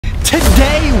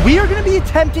Today, we are gonna be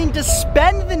attempting to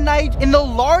spend the night in the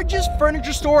largest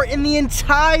furniture store in the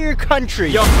entire country.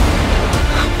 Yo.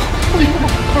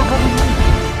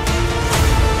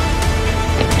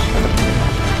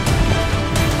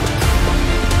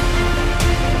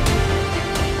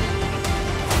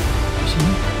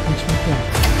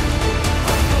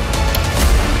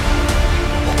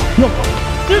 No,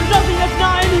 there's nothing that's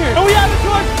not in here, and we have it to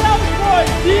ourselves, boys.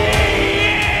 Yeah!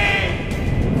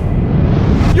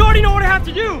 You already know what I have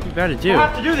to do. You better do. I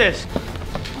have to do this.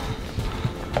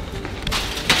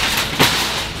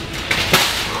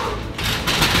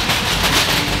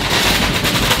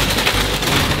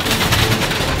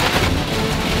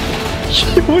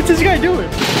 What's this guy doing?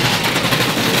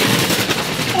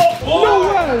 Oh, no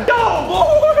way!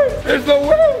 No! There's no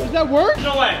way! Does that work?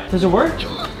 No way. Does it work?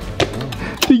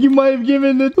 I think you might have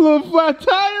given it a little flat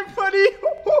tire, buddy.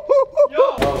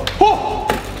 Yo. Oh,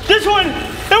 this one,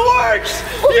 it works!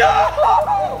 Yo!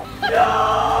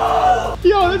 Yo!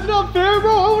 Yo, that's not fair,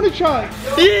 bro. I want to try.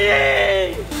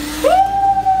 Yeah!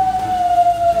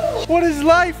 What is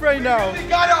life right now? We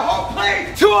got a whole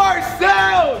place to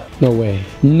ourselves! No way.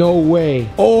 No way.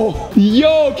 Oh,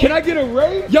 yo, can I get a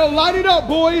raise? Yo, line it up,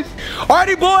 boys.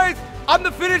 Alrighty, boys, I'm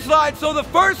the finish line, so the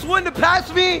first one to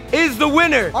pass me is the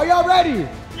winner. Are y'all ready?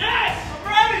 Yes,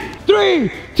 I'm ready!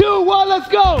 3, 2, 1, let's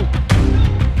go.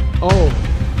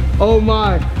 Oh, oh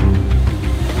my.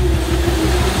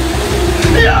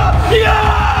 Yeah!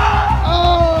 Yeah!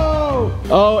 Oh!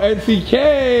 Oh,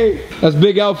 NCK. That's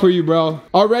big L for you, bro.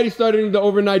 Already starting the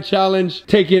overnight challenge,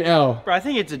 taking L. Bro, I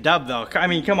think it's a dub though. I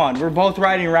mean, come on. We're both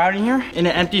riding around in here in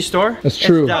an empty store. That's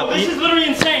true. It's a dub. This is literally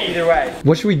insane. Either way.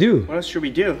 What should we do? What else should we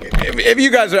do? If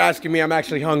you guys are asking me, I'm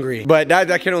actually hungry, but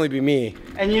that can only be me.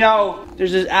 And you know,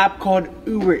 there's this app called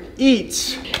Uber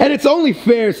Eats. And it's only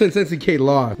fair since NCK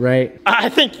lost, right? I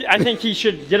think he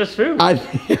should get us food. I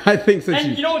think since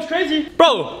And you know what's crazy?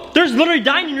 Bro, there's literally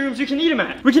dining rooms we can eat them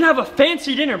at. We can have a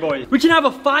fancy dinner, boys. We can have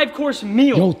a 5-course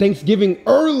meal. Yo, Thanksgiving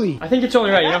early. I think it's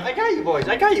only right, you know? I got you boys.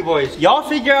 I got you boys. Y'all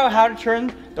figure out how to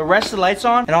turn the rest of the lights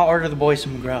on, and I'll order the boys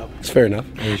some grub. It's fair enough.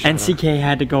 NCK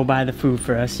had to go buy the food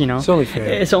for us, you know? It's only fair.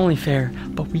 It's only fair,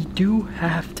 but we do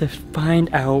have to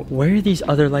find out where these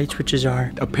other light switches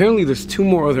are. Apparently, there's 2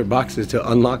 more other boxes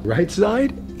to unlock, right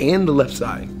side and the left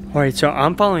side. All right, so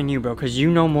I'm following you, bro, because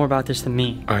you know more about this than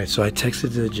me. All right, so I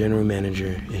texted the general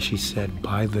manager, and she said,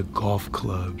 buy the golf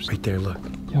clubs. Right there, look.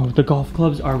 Yo, the golf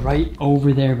clubs are right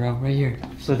over there, bro, right here.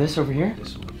 So this over here?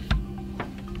 This one.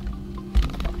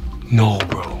 No,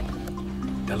 bro.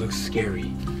 That looks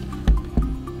scary.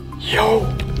 Yo,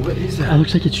 what is That that?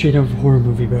 looks like it's straight out of a horror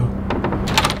movie, bro.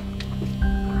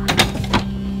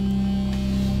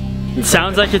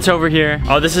 Sounds like it's over here.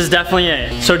 Oh, this is definitely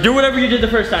it. So do whatever you did the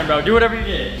first time, bro. Do whatever you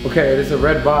did. Okay, it is a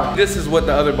red box. This is what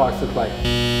the other box looked like.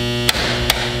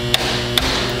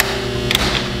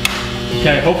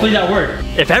 Okay, hopefully that worked.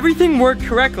 If everything worked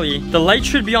correctly, the light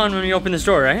should be on when we open this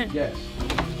door, right? Yes.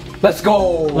 Let's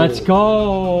go. Let's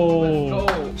go.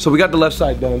 So we got the left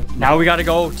side done. Now we gotta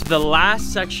go to the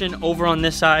last section over on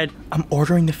this side. I'm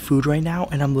ordering the food right now,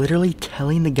 and I'm literally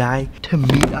telling the guy to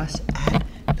meet us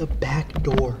at the back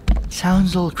door.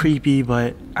 Sounds a little creepy,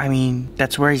 but I mean,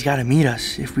 that's where he's gotta meet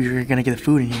us if we were gonna get the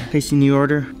food in here. Placing the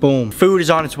order, boom. Food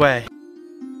is on its way.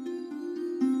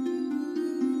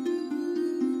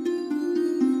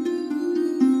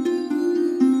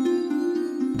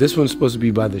 This one's supposed to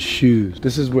be by the shoes.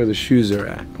 This is where the shoes are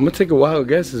at. I'm gonna take a wild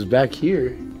guess. It's back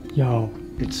here. Yo,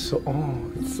 It's so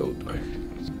dark.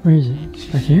 where is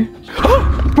it? Right here?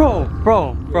 Bro.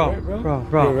 You alright, bro?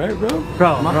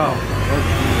 Bro.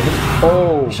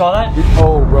 Oh. You saw that?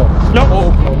 Oh, bro. No.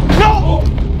 Oh, bro. No!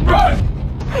 Run!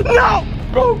 No!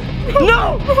 Bro.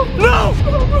 No! No!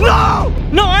 No!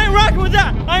 No, I ain't rocking with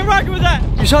that. I ain't rocking with that.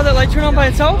 You saw that light turn on by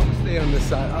itself? Stay on this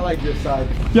side. I like this side.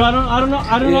 Yo, I don't know.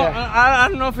 I Yeah.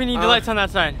 don't know if we need the lights on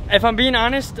that side. If I'm being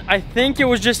honest, I think it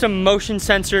was just a motion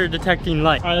sensor detecting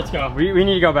light. All right, let's go. We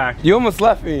need to go back. You almost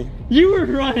left me. You were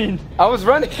running. I was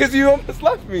running because you almost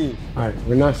left me. All right,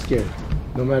 we're not scared.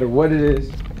 No matter what it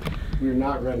is, we're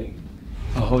not running.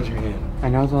 I'll hold your hand. I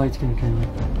know the light's gonna turn on.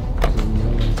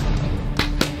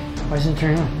 Why isn't it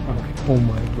turning on? Okay. Oh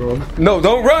my, bro. No,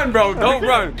 don't run, bro. Don't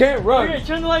run. Can't run. Okay,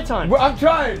 turn the lights on. Bro, I'm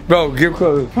trying. Bro, get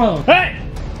close. Bro. Hey!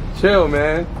 Chill,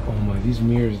 man. Oh my, these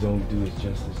mirrors don't do it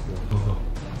justice, though.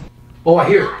 Oh, I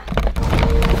hear it.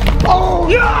 Oh!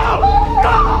 No!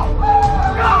 No!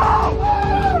 No!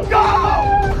 No!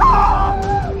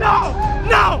 No!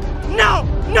 No! No!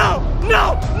 No!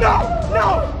 No!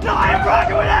 No! No! I ain't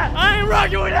rocking with that! I ain't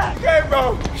rocking with that. Okay,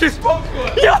 bro. She spoke to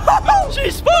us. Yo,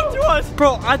 she spoke to us.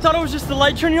 Bro, I thought it was just the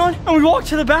light turning on, and we walked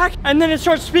to the back, and then it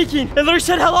started speaking. It literally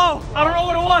said hello. I don't know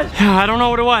what it was. Yeah, I don't know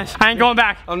what it was. I ain't going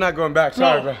back. I'm not going back.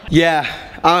 Sorry, No. bro. Yeah.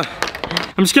 I'm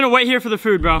just gonna wait here for the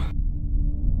food, bro.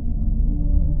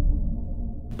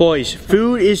 Boys,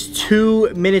 food is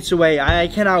 2 minutes away. I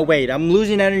cannot wait. I'm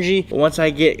losing energy. But once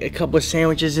I get a couple of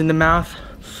sandwiches in the mouth.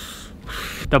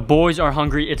 The boys are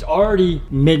hungry. It's already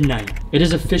midnight. It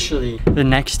is officially the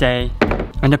next day.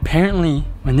 And apparently,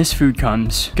 when this food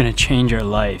comes, it's gonna change our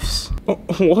lives.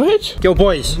 What? Yo,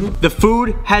 boys, the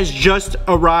food has just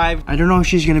arrived. I don't know if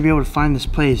she's gonna be able to find this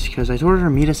place because I told her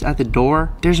to meet us at the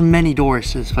door. There's many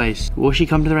doors to this place. Will she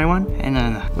come to the right one? And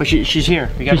well, she's here.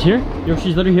 She's here? Yo,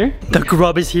 she's literally here? The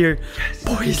grub is here.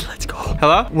 Boys, let's go.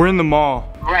 Hello? We're in the mall.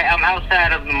 Right, I'm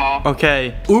outside of the mall.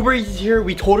 Okay. Uber Eats is here.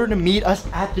 We told her to meet us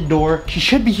at the door. She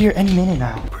should be here any minute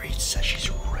now. Uber Eats says she's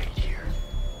right here.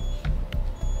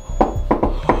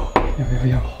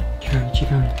 Yo. She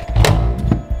found it.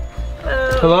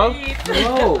 Hello?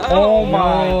 Hello. Oh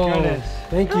my goodness.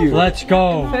 Thank you. Let's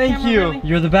go. Thank you.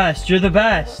 You're the best. You're the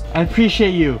best. I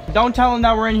appreciate you. Don't tell them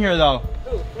that we're in here though.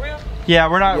 Yeah,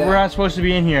 we're not supposed to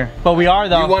be in here. But we are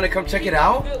though. You want to come check it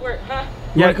out?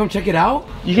 You want to come check it out?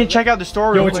 You can check out the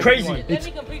store. Yo, real it's quick. crazy. Let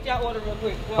me complete that order real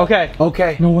quick. Okay.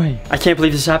 Okay. No way. I can't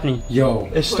believe this is happening. Yo.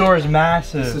 This store is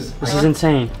massive. This is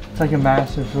insane. It's like a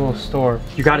massive little store.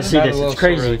 You gotta see this. It's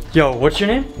crazy. Yo, what's your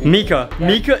name? Mika.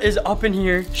 Mika is up in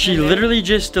here. She literally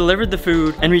just delivered the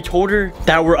food, and we told her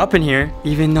that we're up in here,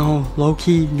 even though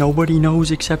low-key nobody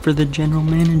knows except for the general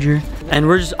manager. And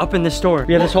we're just up in this store.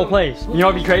 We have this whole place. You know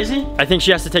what'd be crazy? I think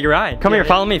she has to take a ride. Come here,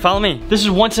 follow me, follow me. This is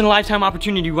once in a lifetime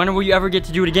opportunity. When will you ever get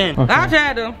to do it again? I'll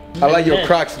try them. I like your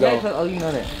Crocs though. Oh, you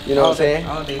know that. You know what I'm saying?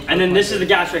 And then this is the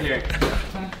gas right here.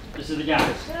 This is the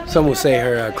gas. Some will say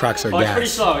her Crocs are Oh, it's pretty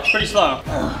gas. slow. It's pretty slow.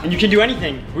 And you can do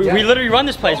anything. We literally run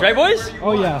this place, right, boys?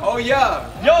 Oh yeah. Oh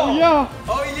yeah. Yo! Oh, yeah!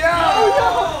 Oh yeah.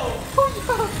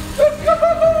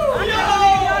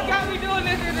 Y'all got me doing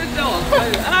this in this door.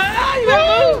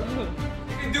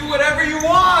 You can do whatever you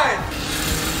want.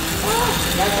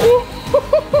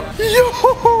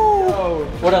 Yo!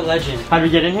 What a legend. How'd we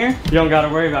get in here? You don't gotta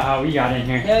worry about how we got in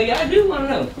here. Hell yeah, I do want to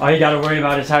know. All you gotta worry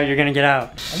about is how you're gonna get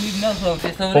out. I need to know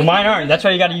something. Well, mine aren't. That's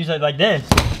why you gotta use it like this.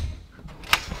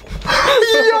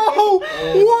 Yo,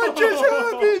 what just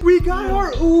happened? We got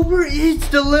our Uber Eats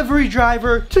delivery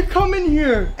driver to come in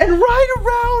here and ride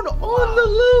around on the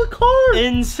little car.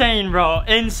 Insane, bro.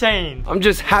 Insane. I'm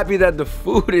just happy that the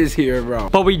food is here, bro.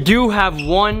 But we do have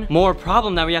one more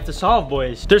problem that we have to solve,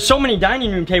 boys. There's so many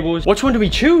dining room tables. Which one do we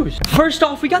choose? First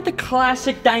off, we got the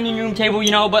classic dining room table,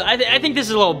 you know, but I think this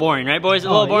is a little boring, right, boys? A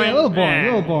little boring? Yeah, a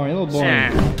little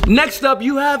boring. Next up,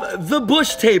 you have the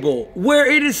bush table, where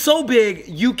it is so big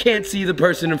you can't see the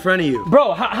person in front of you.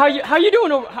 Bro, how you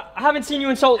doing? I haven't seen you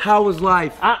in so. How was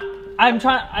life? I'm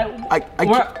trying.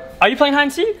 Are you playing hide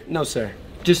and seek? No, sir.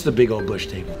 Just the big old bush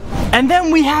table. And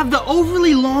then we have the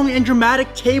overly long and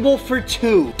dramatic table for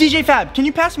two. DJ Fab, can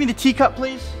you pass me the teacup,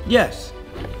 please? Yes.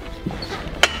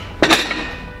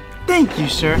 Thank you,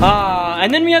 sir.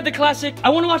 And then we have the classic, I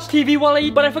want to watch TV while I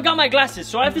eat, but I forgot my glasses,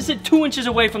 so I have to sit 2 inches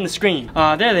away from the screen.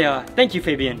 There they are. Thank you,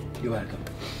 Fabian. You're welcome.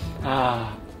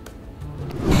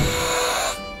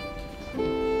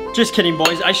 Just kidding,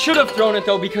 boys. I should have thrown it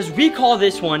though, because we call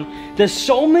this one, there's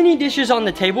so many dishes on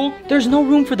the table, there's no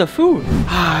room for the food.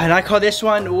 And I call this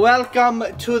one, welcome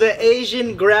to the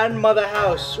Asian grandmother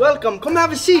house. Welcome, come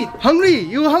have a seat. Hungry,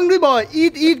 you hungry boy.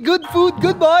 Eat, good food,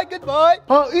 good boy.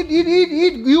 Oh, eat,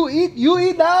 you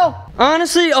eat now.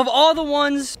 Honestly, of all the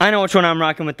ones, I know which one I'm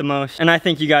rocking with the most, and I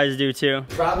think you guys do too.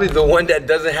 Probably the one that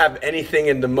doesn't have anything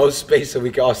in the most space that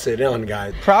we can all sit on,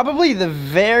 guys. Probably the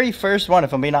very first one,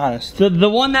 if I'm being honest. The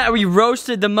one that we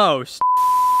roasted the most.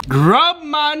 Grub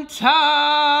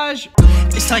montage.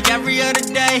 It's like every other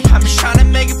day, I'm just trying to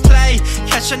make a play,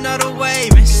 catch another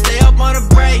wave and stay up on a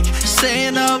break,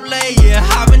 staying up late, yeah,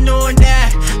 I've been doing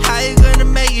that. How you gonna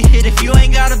make it hit if you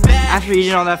ain't got a bag? After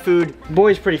eating all that food,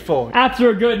 boy's pretty full. After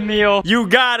a good meal, you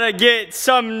gotta get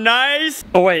some nice...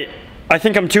 Oh wait, I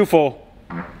think I'm too full.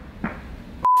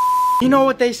 You know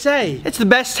what they say, it's the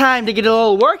best time to get a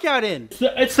little workout in.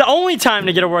 It's the only time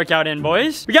to get a workout in,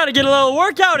 boys. We gotta get a little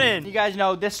workout in. You guys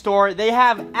know this store, they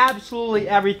have absolutely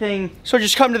everything. So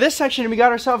just come to this section and we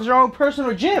got ourselves our own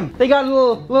personal gym. They got a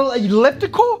little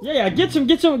elliptical. Yeah, get some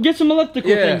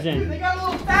elliptical things in. They got a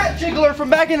little fat jiggler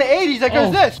from back in the 80s that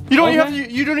goes this. You don't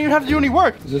even have to do any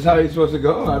work. Is this how you're supposed to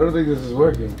go? I don't think this is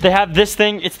working. They have this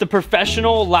thing, it's the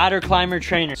professional ladder climber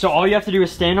trainer. So all you have to do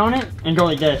is stand on it and go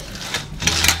like this.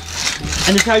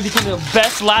 And this is how you become the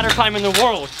best ladder climber in the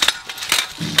world.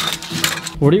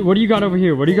 What do you got over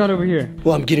here? What do you got over here?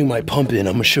 Well, I'm getting my pump in.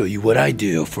 I'm gonna show you what I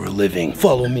do for a living.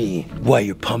 Follow me. While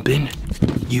you're pumping,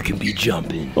 you can be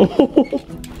jumping. Oh.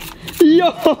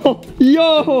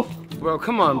 Yo. Bro,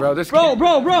 come on, bro. This Bro.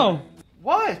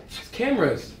 What?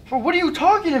 cameras. Bro, what are you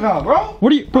talking about, bro?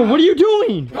 What are you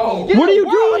doing? Oh. What are you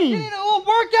I'm doing? getting a little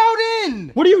workout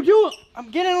in. What are you doing? I'm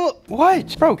getting a little,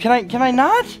 what? Bro, can I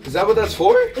not? Is that what that's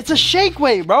for? It's a shake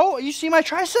weight, bro. You see my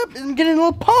tricep? I'm getting a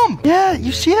little pump. Yeah,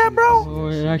 you see that, bro? Oh,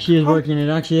 it actually is working. It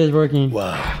actually is working.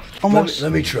 Wow. Almost.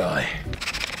 Let me try.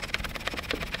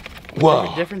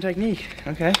 Wow. Different technique.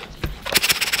 Okay.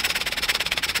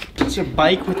 It's a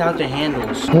bike without the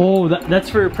handles. Oh, that's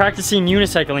for practicing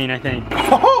unicycling, I think.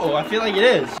 Oh, I feel like it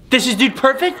is. This is Dude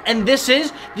Perfect, and this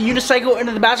is the unicycle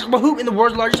into the basketball hoop in the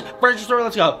world's largest furniture store.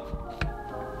 Let's go.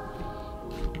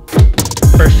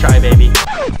 First try, baby.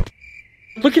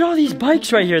 Look at all these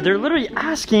bikes right here. They're literally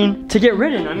asking to get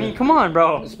ridden. I mean, come on,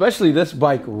 bro. Especially this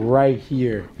bike right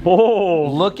here. Oh.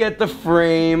 Look at the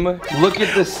frame. Look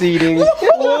at the seating.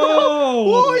 Whoa.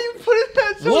 Whoa, you put it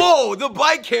that so. Whoa, the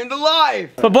bike came to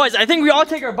life. But boys, I think we all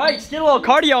take our bikes, get a little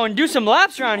cardio, and do some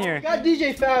laps around here. Got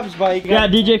DJ Fab's bike. Yeah,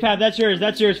 DJ Fab, that's yours.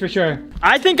 That's yours for sure.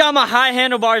 I think I'm a high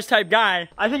handlebars type guy.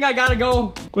 I think I gotta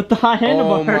go with the high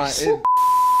handlebars. Oh my.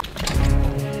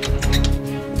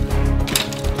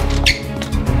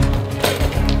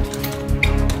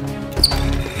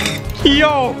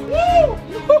 Yo!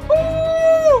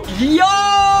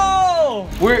 Yo!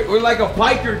 We're like a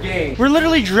biker gang. We're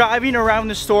literally driving around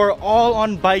the store all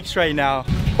on bikes right now.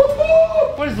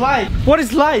 What is life? What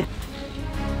is life?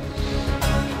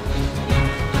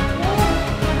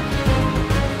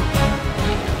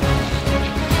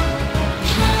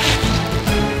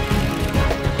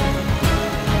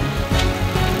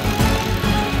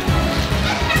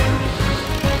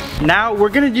 Now we're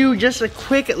gonna do just a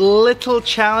quick little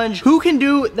challenge. Who can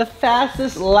do the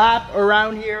fastest lap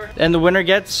around here? And the winner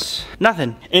gets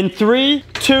nothing. In 3,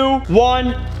 2,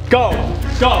 1, go!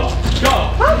 Go!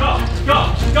 Go! Go!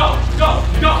 Go! Go! Go!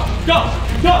 Go! Go! Go!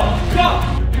 Go!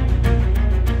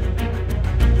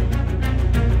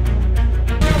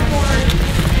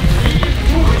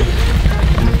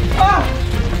 Ah!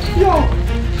 Yo!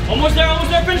 Almost there,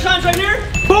 finish line's right here.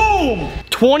 Boom!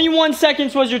 21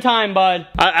 seconds was your time, bud.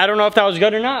 I don't know if that was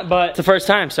good or not, but it's the first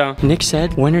time, so. Nick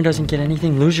said winner doesn't get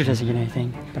anything, loser doesn't get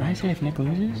anything. But I say if Nick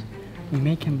loses, we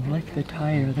make him lick the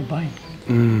tire of the bike.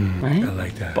 Right? I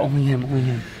like that. But only him, only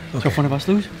him. Okay. So if one of us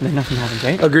lose, then nothing happens,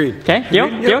 right? Agreed. Okay, deal?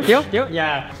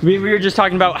 Yeah. We were just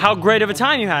talking about how great of a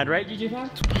time you had, right, DJ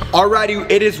Fab? Alrighty,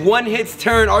 it is one hit's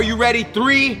turn. Are you ready?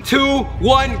 3, 2,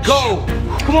 1, go!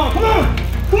 Come on,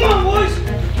 boys!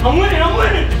 I'm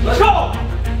winning! Let's go!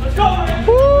 Let's go, man!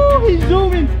 Woo! He's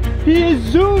zooming! He is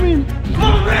zooming! Come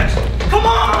on, Rex! Come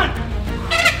on!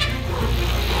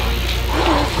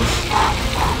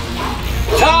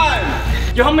 Time!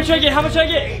 Yo, how much did I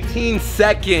get? 18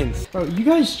 seconds. Bro, you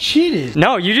guys cheated.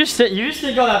 No, you just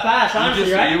didn't go that fast,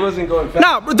 honestly, right? He wasn't going fast.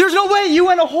 Nah, but there's no way you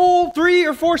went a whole 3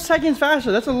 or 4 seconds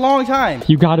faster. That's a long time.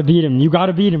 You gotta beat him,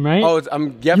 right? Oh,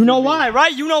 I'm guessing. You know why,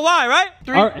 right?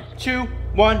 3, 2,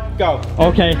 1, go.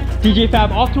 Okay, DJ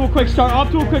Fab, off to a quick start,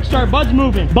 Bud's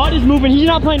moving. Bud is moving, he's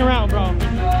not playing around, bro.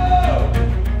 No.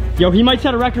 Yo, he might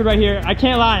set a record right here, I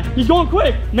can't lie. He's going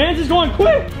quick, Mans is going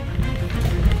quick.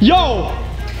 Yo!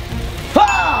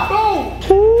 Ha!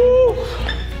 Boom!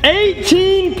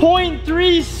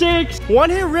 18.36.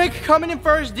 One hit Rick coming in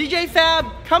first, DJ Fab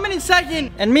coming in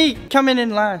second, and me coming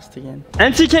in last again.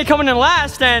 NCK coming in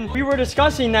last, and we were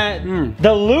discussing that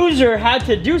the loser had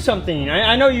to do something.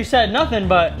 I know you said nothing,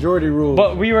 but Jordy rule.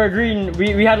 But we were agreeing,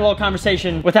 we had a little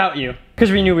conversation without you,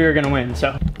 because we knew we were gonna win,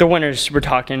 so. The winners were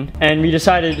talking, and we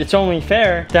decided it's only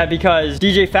fair that because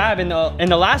DJ Fab in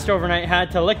the last overnight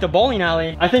had to lick the bowling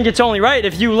alley, I think it's only right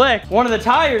if you lick one of the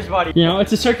tires, buddy. You know,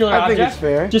 it's a circular object. I think it's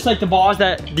fair. Just like the balls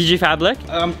that DJ Fab licked.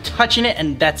 I'm touching it,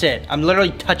 and that's it. I'm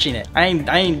literally touching it. I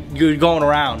ain't good going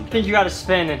around. I think you gotta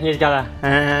spin, and he's gotta, All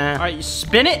right, you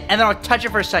spin it, and then I'll touch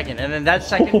it for a second, and then that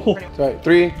second. Sorry,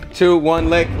 3, 2, 1,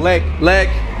 lick.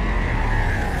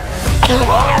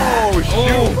 Oh,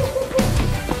 shoot.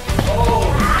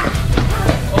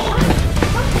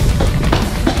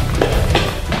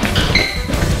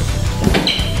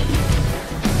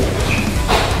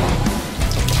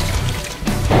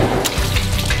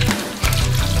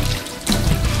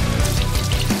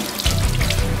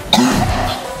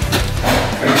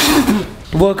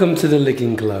 Welcome to the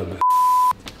licking club.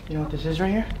 You know what this is right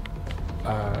here?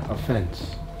 A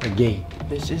fence, a gate.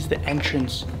 This is the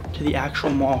entrance to the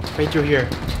actual mall, right through here.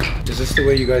 Is this the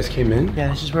way you guys came in? Yeah,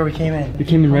 this is where we came in. You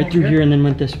came in right through here and then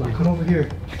went this way. Come over here.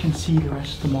 You can see the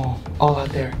rest of the mall, all out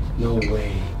there. No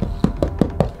way.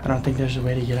 I don't think there's a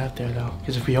way to get out there though.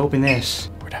 Because if we open this,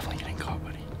 we're definitely getting caught,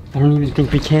 buddy. I don't even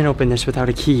think we can open this without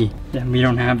a key. Yeah, we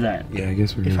don't have that. Yeah, I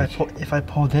guess we're If I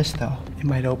pull this though, it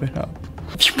might open up.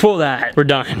 If you pull that, we're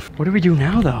done. What do we do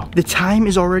now though? The time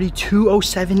is already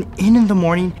 2:07 in the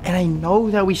morning, and I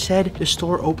know that we said the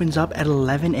store opens up at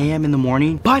 11 a.m. in the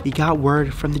morning, but we got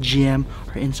word from the GM,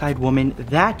 our inside woman,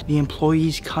 that the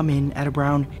employees come in at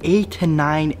around 8 to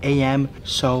 9 a.m.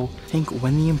 So I think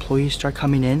when the employees start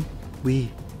coming in,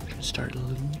 we should start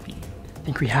leaving. I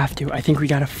think we have to. I think we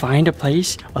gotta find a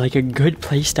place, like a good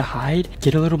place to hide,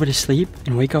 get a little bit of sleep,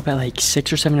 and wake up at like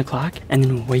 6 or 7 o'clock, and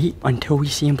then wait until we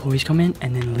see employees come in,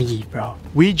 and then leave, bro.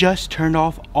 We just turned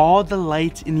off all the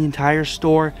lights in the entire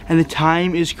store, and the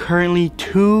time is currently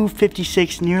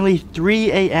 2:56, nearly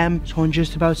 3 a.m. So in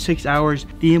just about 6 hours,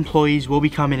 the employees will be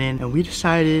coming in, and we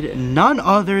decided none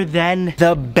other than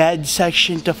the bed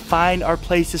section to find our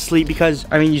place to sleep, because,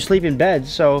 I mean, you sleep in bed,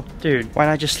 so Dude, why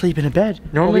not just sleep in a bed?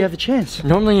 Normally we have the chance.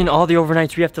 Normally in all the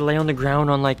overnights, we have to lay on the ground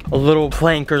on like a little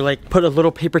plank or like put a little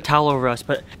paper towel over us,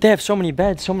 but they have so many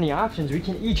beds, so many options. We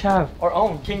can each have our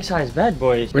own king size bed,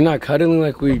 boys. We're not cuddling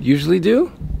like we usually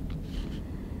do?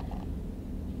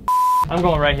 I'm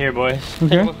going right here, boys.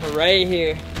 Okay. Right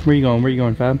here. Where you going? Where you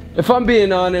going, Fab? If I'm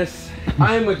being honest,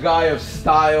 I am a guy of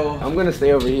style. I'm gonna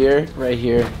stay over here, right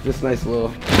here. This nice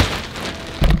little...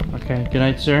 Okay, good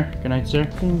night, sir. Good night, sir. I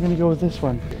think I'm gonna go with this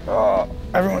one. Oh,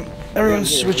 everyone's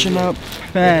switching up.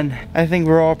 Man, I think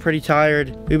we're all pretty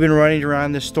tired. We've been running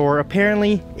around this store.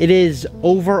 Apparently, it is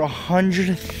over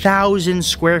 100,000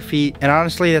 square feet. And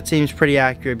honestly, that seems pretty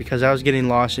accurate because I was getting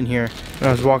lost in here when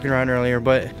I was walking around earlier.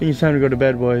 But I think it's time to go to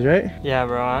bed, boys, right? Yeah,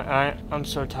 bro. I'm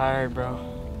so tired, bro.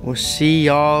 We'll see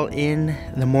y'all in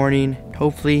the morning.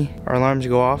 Hopefully, our alarms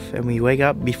go off and we wake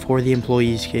up before the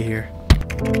employees get here.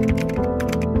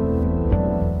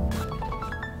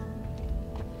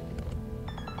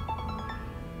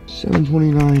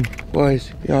 7:29,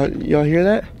 boys. Y'all hear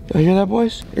that? Y'all hear that,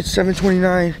 boys? It's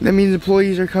 7:29. That means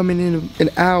employees are coming in an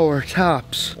hour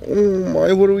tops. Oh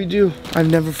my, what do we do?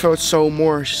 I've never felt so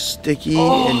more sticky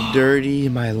and dirty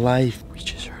in my life. We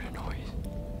just heard a noise.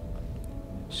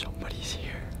 Somebody's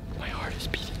here. My heart is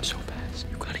beating so fast.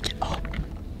 You gotta get up.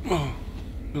 Oh,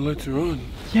 the lights are on.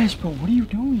 Yes, but what are you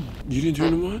doing? You didn't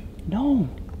turn them on? No.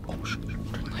 Oh, shoot.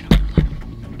 Turn the light up.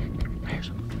 Where's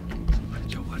it?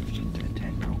 Yo, let's get to the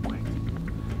tent real quick.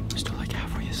 I'm still like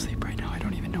halfway asleep right now. I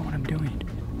don't even know what I'm doing.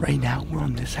 Right now, we're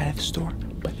on this side of the store,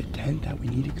 but the tent that we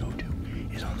need to go to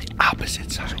is on the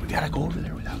opposite side. So we gotta go over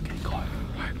there without getting caught.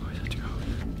 All right, boys, let's go.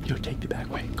 Yo, take the back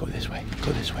way. Go this way.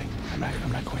 Go this way. I'm not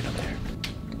going up there.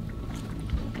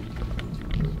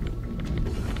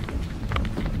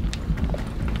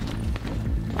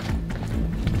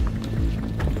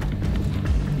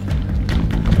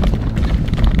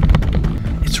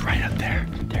 It's right up there.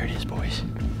 There it is, boys.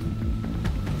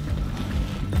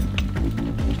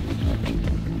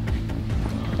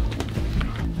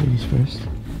 Ladies first.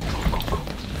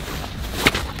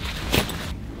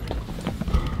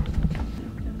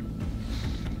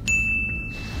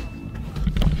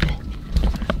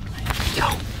 Go.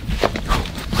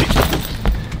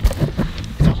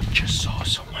 Just saw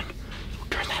someone.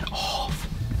 Turn that off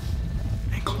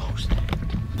and close it.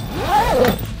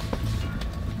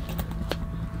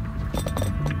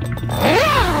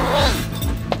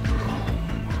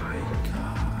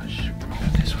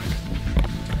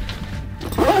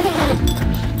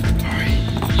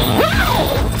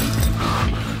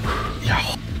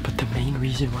 But the main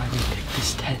reason why we picked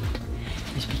this tent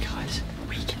is because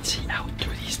we can see out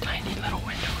through these tiny little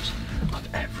windows of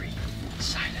every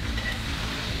side of the tent.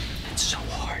 It's so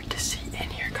hard to see in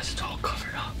here because it's all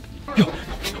covered up.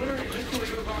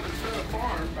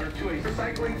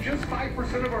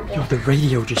 Yo, the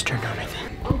radio just turned on, I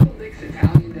think. Uncle Nick's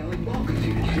Italian Deli welcomes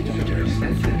you to choose their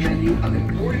extensive menu of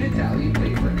imported Italian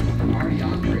favorites from our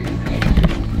entrees.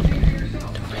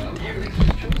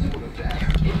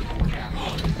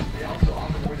 They also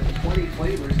offer more than 20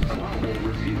 flavors along with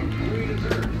receiving 3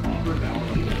 desserts offered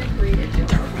validly.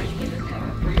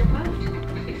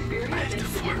 I have to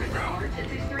fart, bro.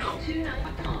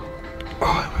 Oh,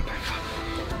 I went back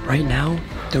up. Right now,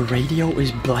 the radio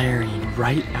is blaring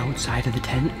right outside of the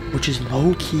tent, which is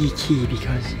low-key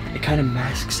because it kind of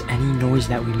masks any noise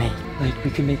that we make. Like,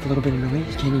 we can make a little bit of noise,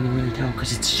 you can't even really tell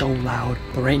because it's so loud.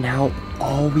 But right now,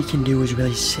 all we can do is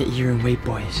really sit here and wait,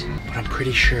 boys. But I'm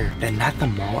pretty sure that not the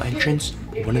mall entrance,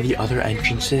 one of the other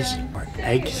entrances or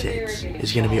exits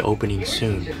is gonna be opening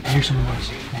soon. I hear someone, boys.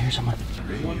 I hear someone.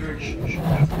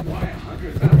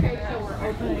 Okay, so we're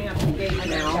opening up the gate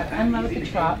now. I'm out at the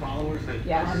top.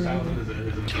 Yeah.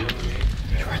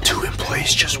 Two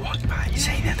employees just walked by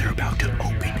saying that they're about to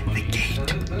open the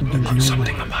gate.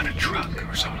 Something about a truck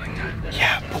or something like that.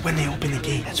 Yeah, but when they open the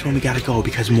gate, that's when we gotta go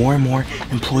because more and more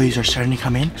employees are starting to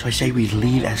come in. So I say we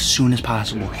leave as soon as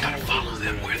possible. We gotta follow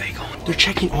them. Where are they going? They're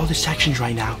checking all the sections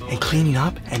right now and cleaning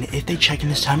up. And if they check in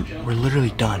this time, we're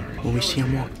literally done. When we see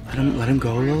them walk, let them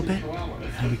go a little bit.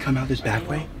 And we come out this back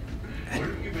way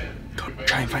and go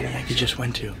try and find the exit just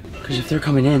went to. Because if they're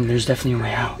coming in, there's definitely a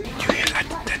way out. I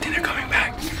think they're coming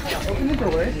back.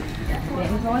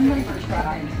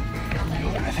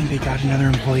 I think they got another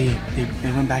employee.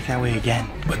 They went back that way again.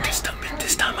 But this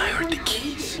time I heard the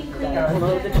keys.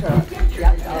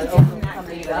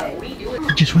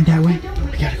 It just went that way.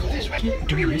 We gotta go this way.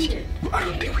 Do we risk it? I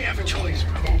don't think we have a choice,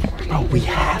 bro. Bro, we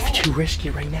have to risk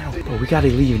it right now. Bro, we gotta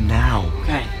leave now.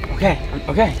 Okay.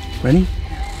 Ready?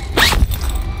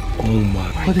 Oh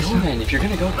my. Go then. If you're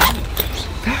gonna go,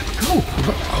 Go.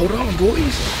 Hold on,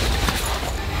 boys.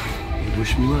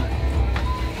 Wish me luck.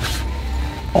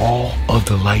 All of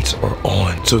the lights are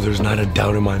on, so there's not a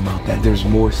doubt in my mind that there's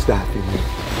more staff in here.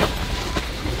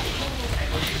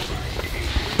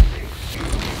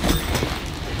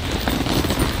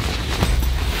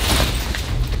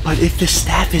 But if the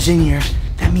staff is in here,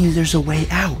 that means there's a way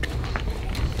out.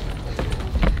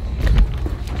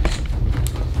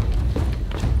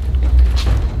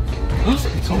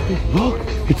 It's open. Look,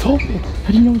 it's open.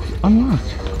 How do you know it's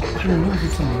unlocked? I don't know if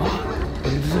it's unlocked,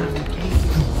 but it's not the gate.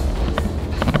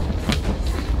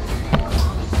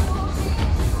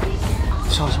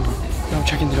 saw someone. No, I'm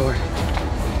checking the door.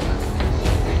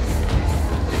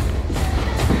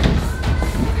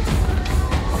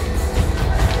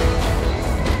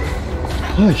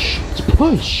 Push. It's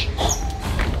push.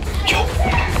 Yo!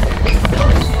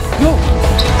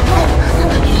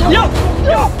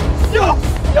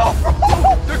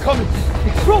 They're coming.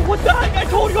 Bro, what the heck? I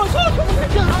told you I saw someone.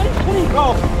 I didn't kidding,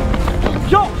 bro.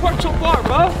 Yo, parked so far,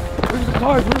 bro. Where's the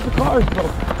cars, bro?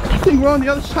 I think we're on the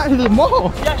other side of the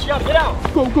mall. Yes, yeah, get out.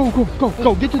 Go.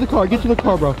 Get to the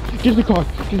car, bro. Get to the car.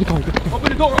 Open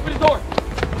the door.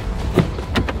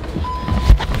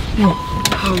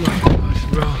 Oh my gosh,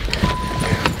 bro.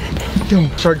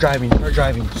 Start driving.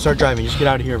 Just get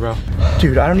out of here, bro.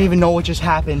 Dude, I don't even know what just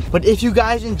happened. But if you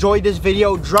guys enjoyed this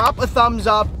video, drop a thumbs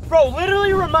up. Bro,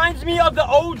 literally reminds me of the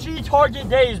OG Target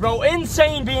days, bro.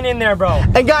 Insane being in there, bro.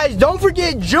 And guys, don't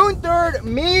forget, June 3rd,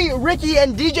 me, Ricky,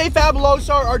 and DJ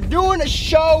Fabuloso are doing a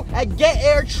show at Get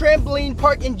Air Trampoline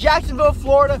Park in Jacksonville,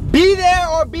 Florida. Be there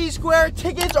or be square.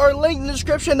 Tickets are linked in the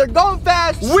description. They're going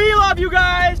fast. We love you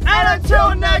guys. And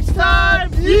until next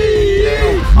time,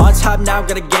 yee! On top now,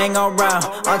 got a gang all round.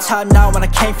 On top now when I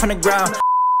came from the ground.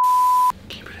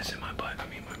 Keep this in my butt. I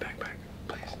mean my backpack.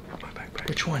 Please. My backpack.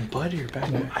 Which one, bud or your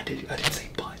backpack? No, I didn't say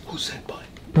butt. Who said butt?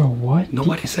 Bro, what?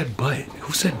 Nobody said butt.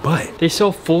 Who said butt? They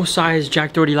sell full-size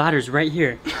Jack Doherty ladders right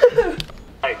here.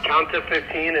 I count to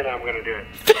 15 and I'm gonna do it.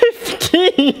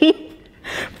 15?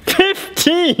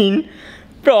 15?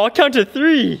 Bro, I'll count to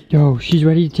 3. Yo, she's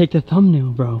ready to take the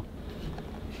thumbnail, bro.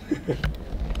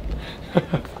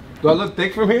 Do I look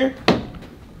thick from here?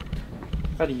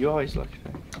 Buddy, you always look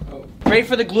thick. Oh. Ready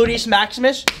for the gluteus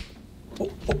maximus?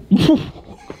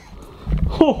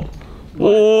 Oh.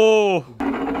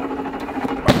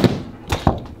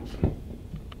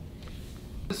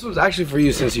 This one's actually for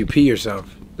you since you pee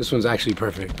yourself. This one's actually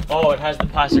perfect. Oh, it has the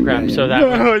plastic wrap, so that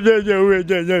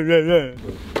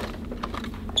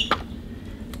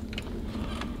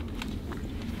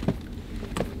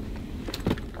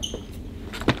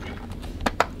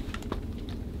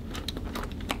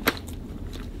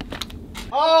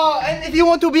Oh, and if you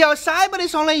want to be outside, but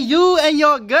it's only you and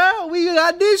your girl, we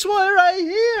got this one right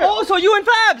here. Oh, so you and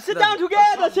Fab, sit down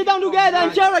together,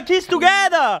 and share a kiss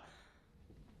together.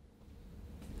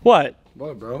 What?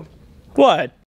 What, bro? What?